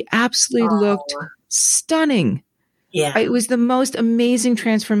 She absolutely looked stunning. Yeah. It was the most amazing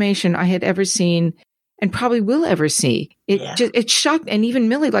transformation I had ever seen and probably will ever see. It shocked. And even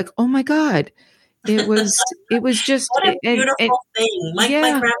Millie, like, oh my God, it was just what a beautiful thing. My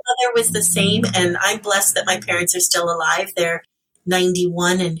grandmother was the same. And I'm blessed that my parents are still alive. They're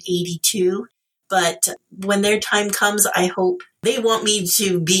 91 and 82. But when their time comes, I hope they want me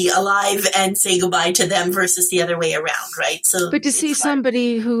to be alive and say goodbye to them versus the other way around, right? So, but to see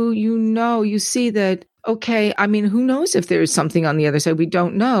somebody who you see that, okay, I mean, who knows if there is something on the other side? We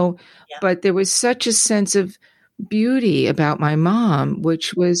don't know. Yeah. But there was such a sense of beauty about my mom,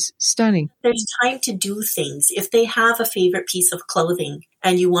 which was stunning. There's time to do things. If they have a favorite piece of clothing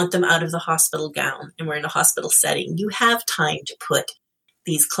and you want them out of the hospital gown and we're in a hospital setting, you have time to put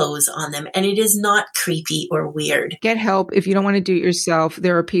these clothes on them. And it is not creepy or weird. Get help if you don't want to do it yourself.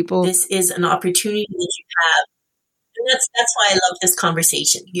 There are people. This is an opportunity that you have. And that's why I love this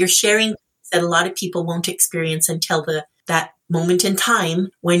conversation. You're sharing that a lot of people won't experience until that moment in time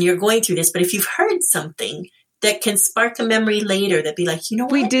when you're going through this. But if you've heard something that can spark a memory later, that be like, you know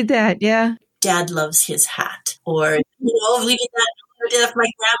what? We did that, yeah. Dad loves his hat. Or, we did that. I did that for my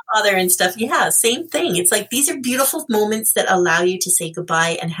grandfather and stuff. Yeah, same thing. It's like these are beautiful moments that allow you to say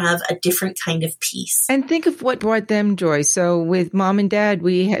goodbye and have a different kind of peace. And think of what brought them joy. So with mom and dad,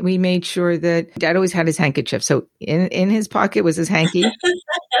 we made sure that dad always had his handkerchief. So in his pocket was his hanky.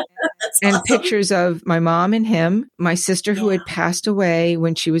 And awesome. Pictures of my mom and him, my sister who had passed away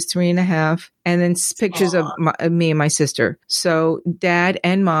when she was 3.5, and then pictures of me and my sister. So dad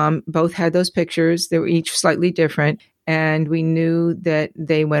and mom both had those pictures. They were each slightly different. And we knew that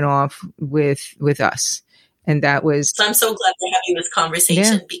they went off with us. And that was... So I'm so glad we're having this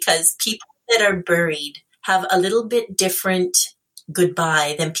conversation because people that are buried have a little bit different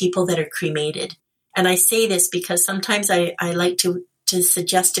goodbye than people that are cremated. And I say this because sometimes I like to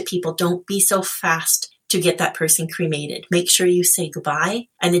suggest to people, don't be so fast to get that person cremated. Make sure you say goodbye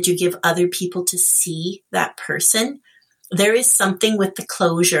and that you give other people to see that person. There is something with the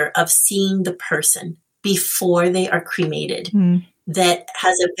closure of seeing the person before they are cremated that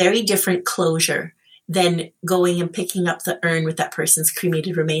has a very different closure than going and picking up the urn with that person's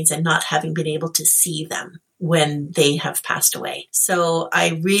cremated remains and not having been able to see them when they have passed away. So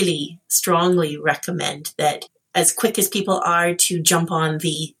I really strongly recommend that as quick as people are to jump on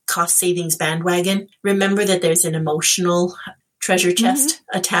the cost savings bandwagon, remember that there's an emotional treasure chest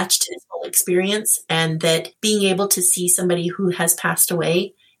attached to this whole experience, and that being able to see somebody who has passed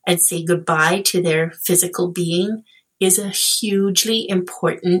away and say goodbye to their physical being is a hugely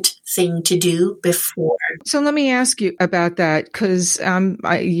important thing to do before. So let me ask you about that, because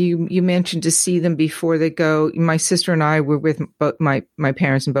you mentioned to see them before they go. My sister and I were with both my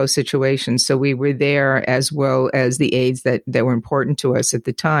parents in both situations, so we were there as well as the aides that were important to us at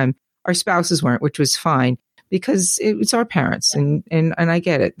the time. Our spouses weren't, which was fine because it's our parents, and I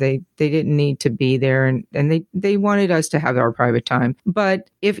get it. They didn't need to be there, and they wanted us to have our private time.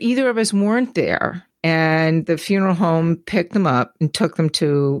 But if either of us weren't there, and the funeral home picked them up and took them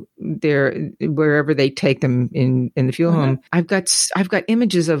to wherever they take them in the funeral home. I've got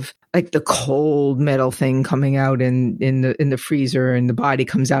images of like the cold metal thing coming out in the freezer, and the body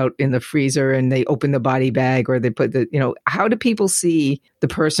comes out in the freezer, and they open the body bag, or they put how do people see the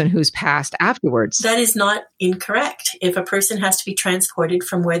person who's passed afterwards? That is not incorrect. If a person has to be transported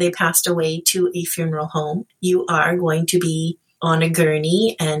from where they passed away to a funeral home, you are going to be on a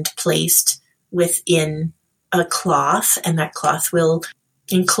gurney and placed within a cloth, and that cloth will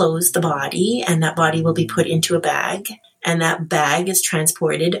enclose the body, and that body will be put into a bag, and that bag is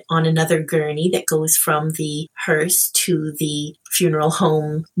transported on another gurney that goes from the hearse to the funeral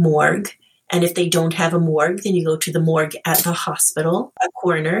home morgue. And if they don't have a morgue, then you go to the morgue at the hospital. A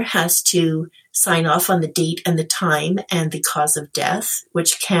coroner has to sign off on the date and the time and the cause of death,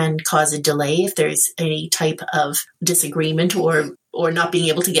 which can cause a delay if there's any type of disagreement or not being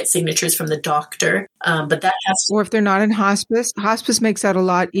able to get signatures from the doctor. But that has to... Or if they're not in hospice makes that a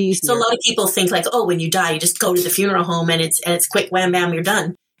lot easier. So a lot of people think like, oh, when you die, you just go to the funeral home and it's quick, wham, bam, you're done.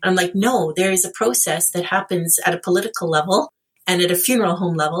 And I'm like, no, there is a process that happens at a political level and at a funeral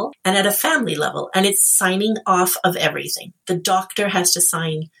home level and at a family level. And it's signing off of everything. The doctor has to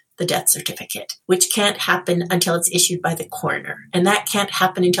sign the death certificate, which can't happen until it's issued by the coroner. And that can't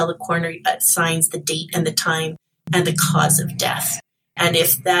happen until the coroner signs the date and the time and the cause of death. And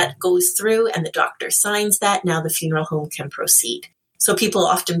if that goes through and the doctor signs that, now the funeral home can proceed. So people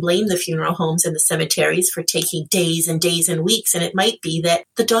often blame the funeral homes and the cemeteries for taking days and days and weeks. And it might be that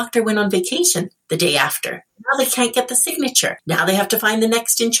the doctor went on vacation the day after. Now they can't get the signature. Now they have to find the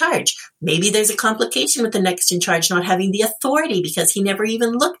next in charge. Maybe there's a complication with the next in charge not having the authority because he never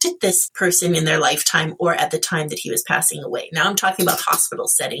even looked at this person in their lifetime or at the time that he was passing away. Now I'm talking about hospital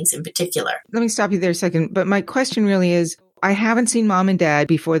settings in particular. Let me stop you there a second. But my question really is, I haven't seen mom and dad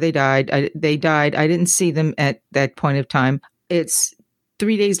before they died. They died. I didn't see them at that point of time. It's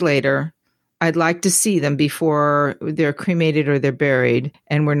 3 days later. I'd like to see them before they're cremated or they're buried,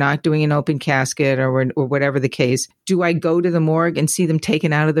 and we're not doing an open casket or whatever the case. Do I go to the morgue and see them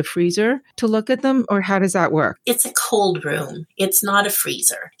taken out of the freezer to look at them, or how does that work? It's a cold room. It's not a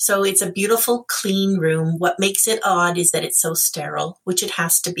freezer. So it's a beautiful, clean room. What makes it odd is that it's so sterile, which it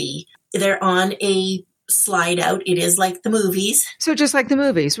has to be. They're on a slide out. It is like the movies. So just like the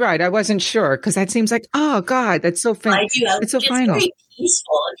movies, right? I wasn't sure because that seems like, oh God, that's so fun. It's so final. Very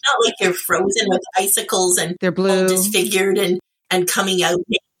peaceful. It's not like you're frozen with icicles and they're blue, all disfigured and coming out.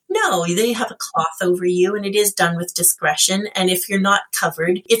 No, they have a cloth over you, and it is done with discretion. And if you're not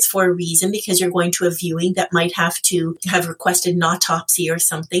covered, it's for a reason, because you're going to a viewing that might have to have requested an autopsy or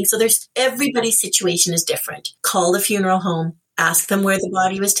something. So everybody's situation is different. Call the funeral home, ask them where the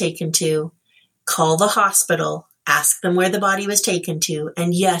body was taken to. Call the hospital, ask them where the body was taken to.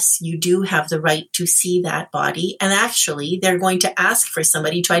 And yes, you do have the right to see that body. And actually, they're going to ask for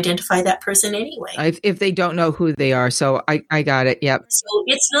somebody to identify that person anyway. If they don't know who they are. So I got it. Yep. So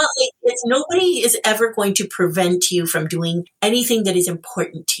it's not like nobody is ever going to prevent you from doing anything that is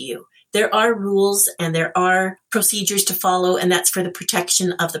important to you. There are rules and there are procedures to follow, and that's for the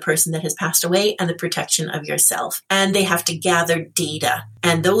protection of the person that has passed away and the protection of yourself. And they have to gather data.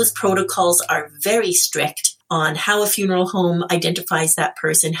 And those protocols are very strict on how a funeral home identifies that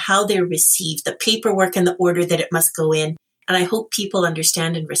person, how they're received, the paperwork and the order that it must go in. And I hope people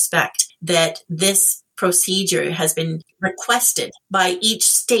understand and respect that this procedure has been requested by each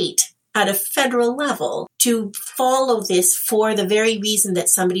state at a federal level to follow this for the very reason that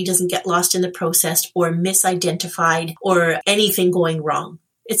somebody doesn't get lost in the process or misidentified or anything going wrong.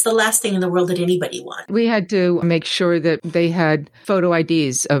 It's the last thing in the world that anybody wants. We had to make sure that they had photo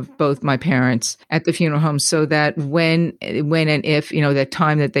IDs of both my parents at the funeral home so that when and if, that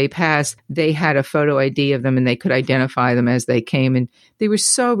time that they passed, they had a photo ID of them and they could identify them as they came. And they were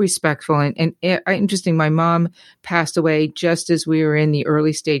so respectful. And interesting, my mom passed away just as we were in the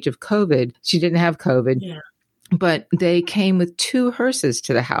early stage of COVID. She didn't have COVID. Yeah. But they came with 2 hearses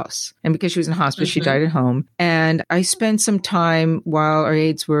to the house. And because she was in hospice, she died at home. And I spent some time while our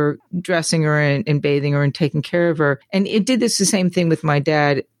aides were dressing her and bathing her and taking care of her. And it did the same thing with my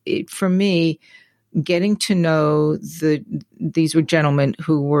dad. For me, getting to know these were gentlemen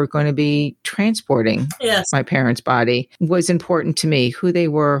who were going to be transporting my parents' body was important to me, who they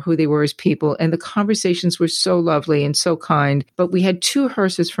were as people. And the conversations were so lovely and so kind. But we had 2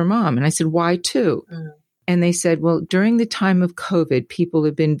 hearses for Mom. And I said, why 2? And they said, well, during the time of COVID, people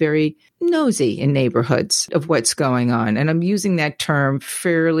have been very nosy in neighborhoods of what's going on. And I'm using that term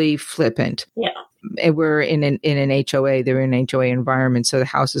fairly flippant. Yeah. And we're in an HOA. They're in an HOA environment, so the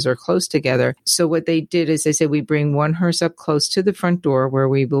houses are close together. So what they did is they said, we bring one hearse up close to the front door where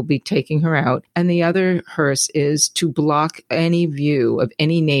we will be taking her out. And the other hearse is to block any view of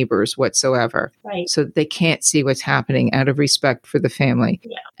any neighbors whatsoever. Right. So that they can't see what's happening out of respect for the family.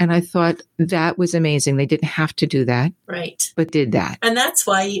 Yeah. And I thought that was amazing. They didn't have to do that. Right. But did that. And that's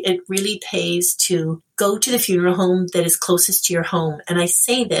why it really pays to go to the funeral home that is closest to your home. And I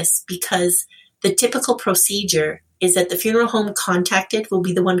say this because the typical procedure is that the funeral home contacted will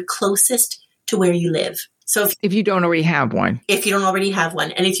be the one closest to where you live. So if you don't already have one. If you don't already have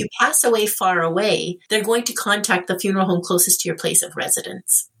one. And if you pass away far away, they're going to contact the funeral home closest to your place of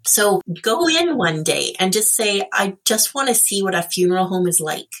residence. So go in one day and just say, I just want to see what a funeral home is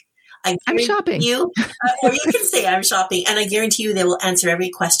like. I'm shopping. Or you can say I'm shopping, and I guarantee you they will answer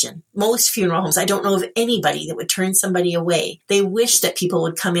every question. Most funeral homes, I don't know of anybody that would turn somebody away. They wish that people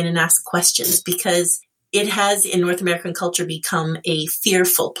would come in and ask questions because it has in North American culture become a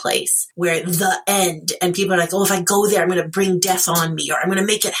fearful place where the end, and people are like, oh, if I go there, I'm going to bring death on me, or I'm going to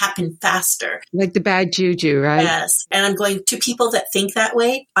make it happen faster. Like the bad juju, right? Yes. And I'm going to people that think that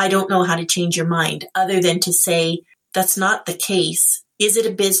way. I don't know how to change your mind other than to say that's not the case. Is it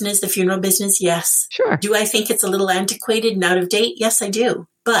a business, the funeral business? Yes. Sure. Do I think it's a little antiquated and out of date? Yes, I do.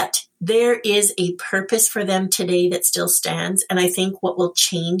 But there is a purpose for them today that still stands. And I think what will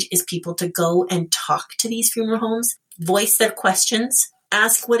change is people to go and talk to these funeral homes, voice their questions,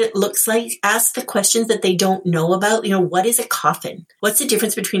 ask what it looks like, ask the questions that they don't know about. What is a coffin? What's the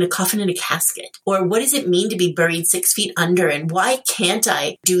difference between a coffin and a casket? Or what does it mean to be buried 6 feet under? And why can't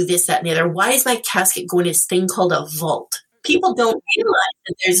I do this, that, and the other? Why is my casket go in this thing called a vault? People don't realize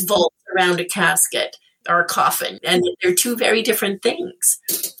that there's vaults around a casket or a coffin, and they're 2 very different things.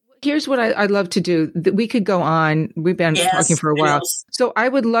 Here's what I'd love to do. We could go on. We've been talking for a while. So I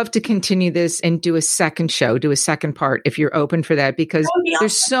would love to continue this and do a second show, do a second part, if you're open for that, because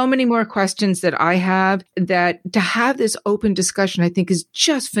there's so many more questions that I have that to have this open discussion, I think is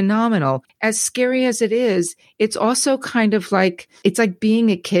just phenomenal. As scary as it is, it's also kind of like, it's like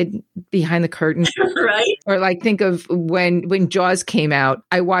being a kid behind the curtain. Right. Or like think of when Jaws came out,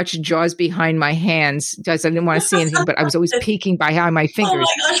 I watched Jaws behind my hands. I didn't want to see anything, but I was always peeking behind my fingers.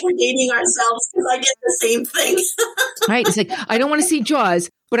 Oh my gosh, we're dating ourselves because I get the same thing. Right. It's like, I don't want to see Jaws,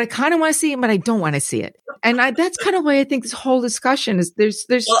 but I kind of want to see it, but I don't want to see it. And that's kind of why I think this whole discussion is there's.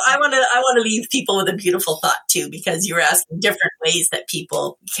 Well, I want to leave people with a beautiful thought too, because you were asking different ways that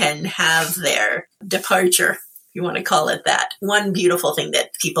people can have their departure, if you want to call it that. One beautiful thing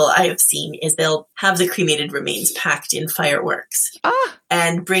that people I have seen is they'll have the cremated remains packed in fireworks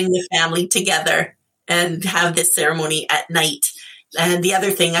and bring the family together and have this ceremony at night. And the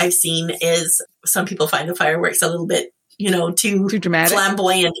other thing I've seen is some people find the fireworks a little bit, too dramatic,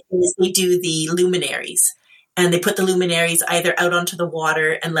 flamboyant. They do the luminaries. And they put the luminaries either out onto the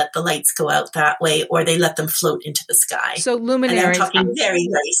water and let the lights go out that way, or they let them float into the sky. So luminaries, and I'm talking very,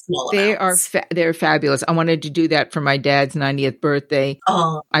 very small they amounts. They're fabulous. I wanted to do that for my dad's 90th birthday.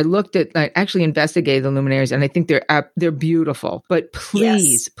 Oh. I actually investigated the luminaries, and I think they're beautiful. But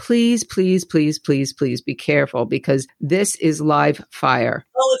please, please, please, please, please, please be careful, because this is live fire.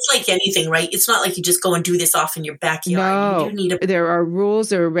 Oh, it's like anything, right? It's not like you just go and do this off in your backyard. No, there are rules,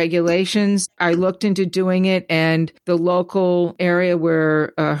 there are regulations. I looked into doing it, and the local area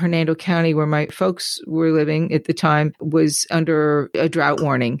where Hernando County, where my folks were living at the time, was under a drought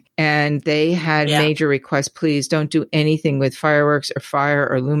warning. And they had major requests, please don't do anything with fireworks or fire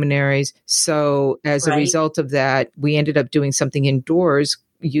or luminaries. So as a result of that, we ended up doing something indoors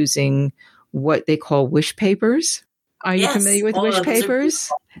using what they call wish papers. Are you familiar with wish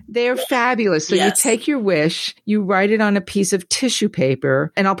papers? They're fabulous. So you take your wish, you write it on a piece of tissue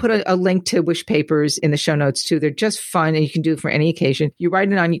paper, and I'll put a link to wish papers in the show notes too. They're just fun and you can do it for any occasion. You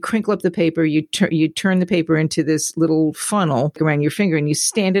write it on, you crinkle up the paper, you turn the paper into this little funnel around your finger and you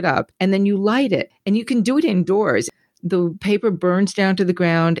stand it up and then you light it. And you can do it indoors. The paper burns down to the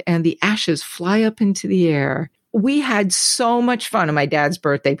ground and the ashes fly up into the air. We had so much fun at my dad's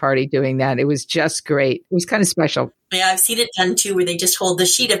birthday party doing that. It was just great. It was kind of special. Yeah, I've seen it done too, where they just hold the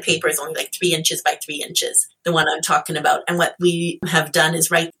sheet of paper is only like 3 inches by 3 inches, the one I'm talking about. And what we have done is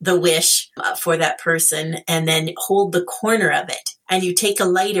write the wish for that person and then hold the corner of it. And you take a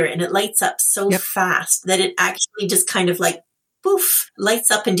lighter and it lights up so fast that it actually just kind of like poof, lights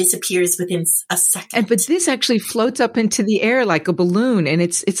up and disappears within a second. But this actually floats up into the air like a balloon, and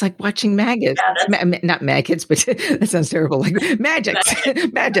it's like watching maggots. Not maggots, but that sounds terrible. Like magic.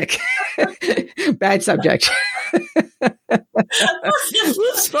 Bad subject. Oops,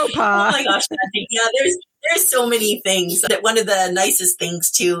 faux pas. Oh my gosh, yeah, there's so many things. That one of the nicest things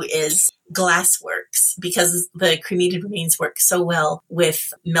too is glassworks, because the cremated remains work so well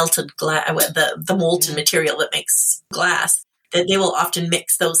with melted glass, the molten material that makes glass, that they will often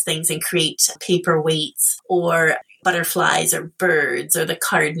mix those things and create paperweights or butterflies or birds or the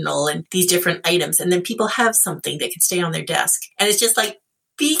cardinal and these different items. And then people have something that can stay on their desk. And it's just like,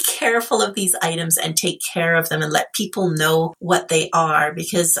 be careful of these items and take care of them and let people know what they are,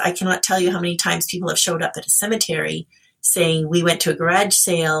 because I cannot tell you how many times people have showed up at a cemetery saying, we went to a garage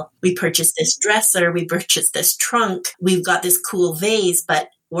sale, we purchased this dresser, we purchased this trunk, we've got this cool vase, but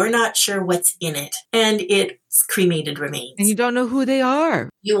we're not sure what's in it. And it's cremated remains. And you don't know who they are.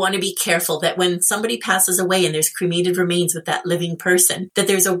 You want to be careful that when somebody passes away and there's cremated remains with that living person, that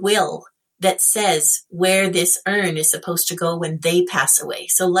there's a will that says where this urn is supposed to go when they pass away.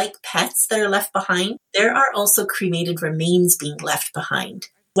 So like pets that are left behind, there are also cremated remains being left behind.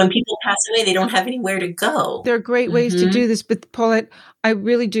 When people pass away, they don't have anywhere to go. There are great ways to do this, but Paulette, I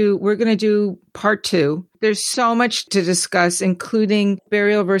really do. We're going to do part 2. There's so much to discuss, including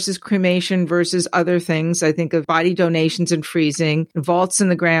burial versus cremation versus other things. I think of body donations and freezing, vaults in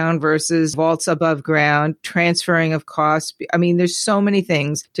the ground versus vaults above ground, transferring of costs. I mean, there's so many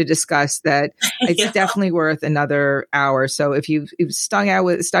things to discuss that it's definitely worth another hour. So if you've stuck out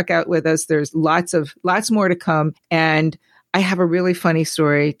with us, there's lots more to come. And I have a really funny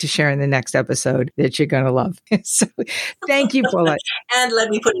story to share in the next episode that you're going to love. So thank you, Paulette. And let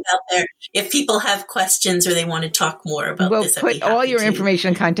me put it out there. If people have questions or they want to talk more about this, we'll put all your information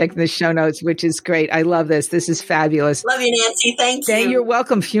and contact in the show notes, which is great. I love this. This is fabulous. Love you, Nancy. Thank you. You're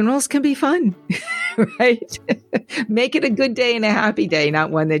welcome. Funerals can be fun, right? Make it a good day and a happy day,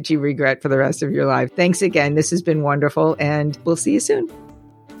 not one that you regret for the rest of your life. Thanks again. This has been wonderful, and we'll see you soon.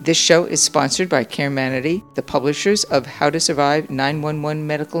 This show is sponsored by CareManity, the publishers of How to Survive 911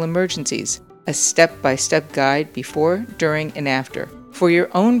 Medical Emergencies, a step-by-step guide before, during, and after. For your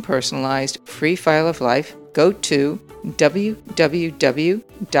own personalized free file of life, go to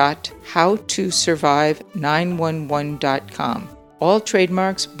www.howtosurvive911.com. All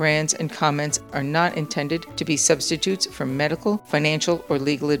trademarks, brands, and comments are not intended to be substitutes for medical, financial, or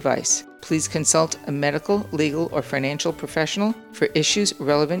legal advice. Please consult a medical, legal, or financial professional for issues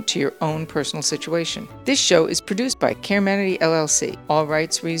relevant to your own personal situation. This show is produced by CareManity LLC. All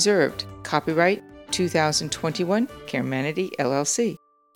rights reserved. Copyright 2021 CareManity LLC.